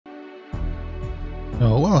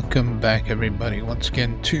Welcome back everybody once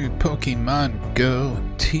again to Pokemon Go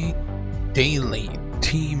Daily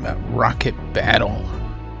Team Rocket Battle.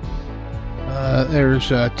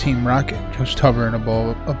 There's Team Rocket just hovering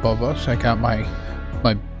above us. I got my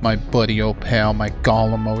buddy old pal, my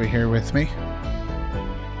Golem over here with me.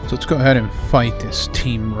 So let's go ahead and fight this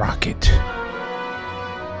Team Rocket.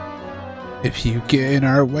 If you get in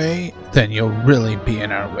our way, then you'll really be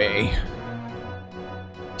in our way.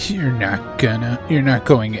 You're not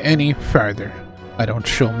going any farther. I don't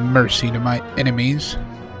show mercy to my enemies.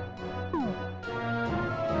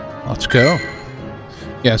 Let's go.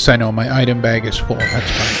 Yes, I know my item bag is full. That's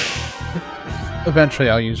fine. Eventually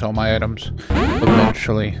I'll use all my items.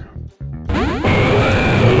 Eventually.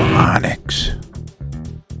 Onyx.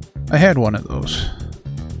 I had one of those.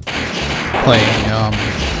 Playing,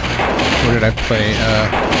 where did I play?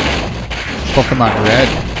 Pokemon Red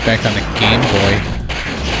back on the Game Boy.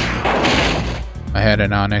 I had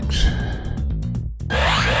an Onyx.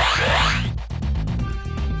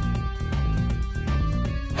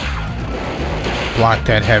 Block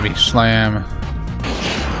that heavy slam.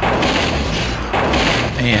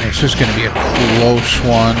 Man, it's just gonna be a close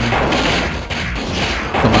one.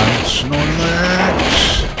 Come on,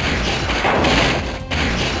 Snorlax.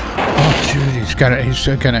 Oh, dude, he's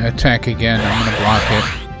gonna attack again. I'm gonna block it.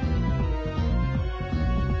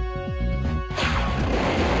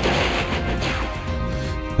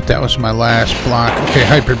 But that was my last block. Okay,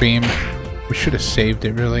 Hyper Beam. We should have saved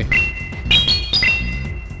it, really.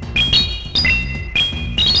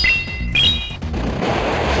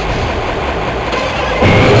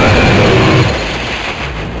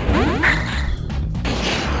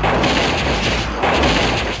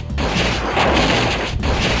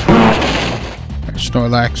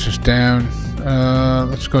 Snorlax is down.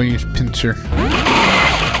 Let's go use Pinsir.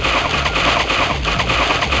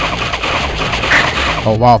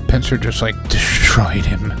 Oh wow, Pinsir just like destroyed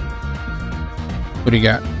him. What do you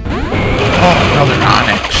got? Oh, another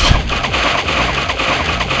Onyx.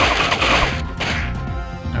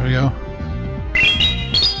 There we go.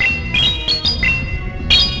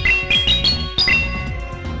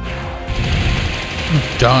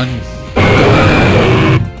 Done.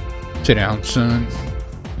 Sit down, son.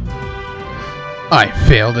 I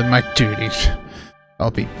failed in my duties. I'll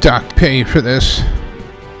be docked pay for this.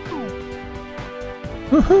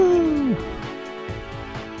 Woohoo!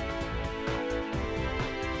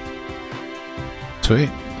 Sweet.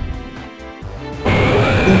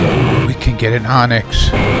 Ooh, we can get an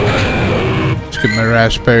Onyx. Let's get my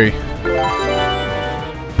Raspberry.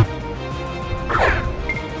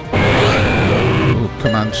 Ooh,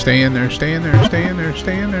 come on, stay in there, stay in there, stay in there,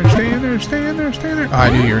 stay in there, stay in there, stay in there, stay in there. Oh, I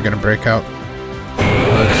knew you were gonna break out.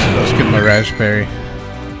 Let's get my Raspberry.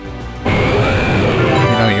 You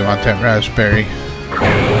know you want that Raspberry.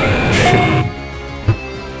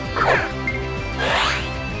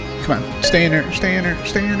 Come on, stay in there, stay in there,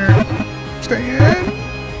 stay in there, stay in.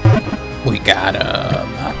 We got him.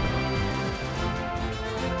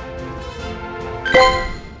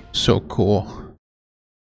 So cool.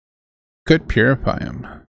 Could purify him.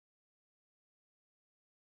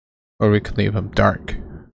 Or we could leave him dark.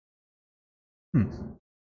 I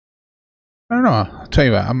don't know. I'll tell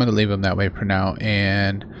you what, I'm gonna leave him that way for now.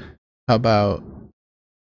 And how about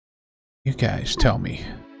you guys tell me,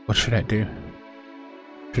 what should I do?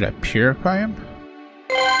 Should I purify him?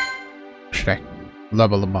 Should I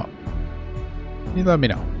level him up? You let me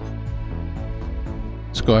know.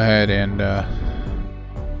 Let's go ahead and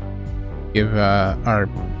give our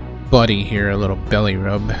buddy here a little belly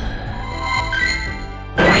rub.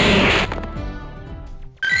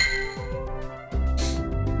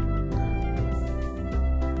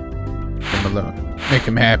 Make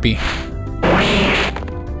him happy.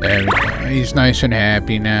 There we go. He's nice and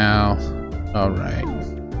happy now. Alright.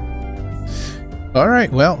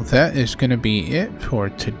 Alright, well, that is going to be it for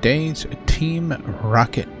today's Team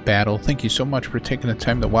Rocket battle. Thank you so much for taking the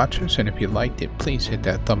time to watch this, and if you liked it, please hit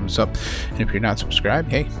that thumbs up. And if you're not subscribed,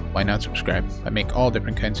 hey, why not subscribe? I make all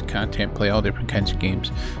different kinds of content, play all different kinds of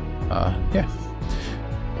games. Yeah.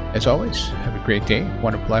 As always, have a great day,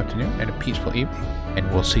 wonderful afternoon, and a peaceful evening, and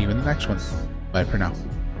we'll see you in the next one. Bye for now.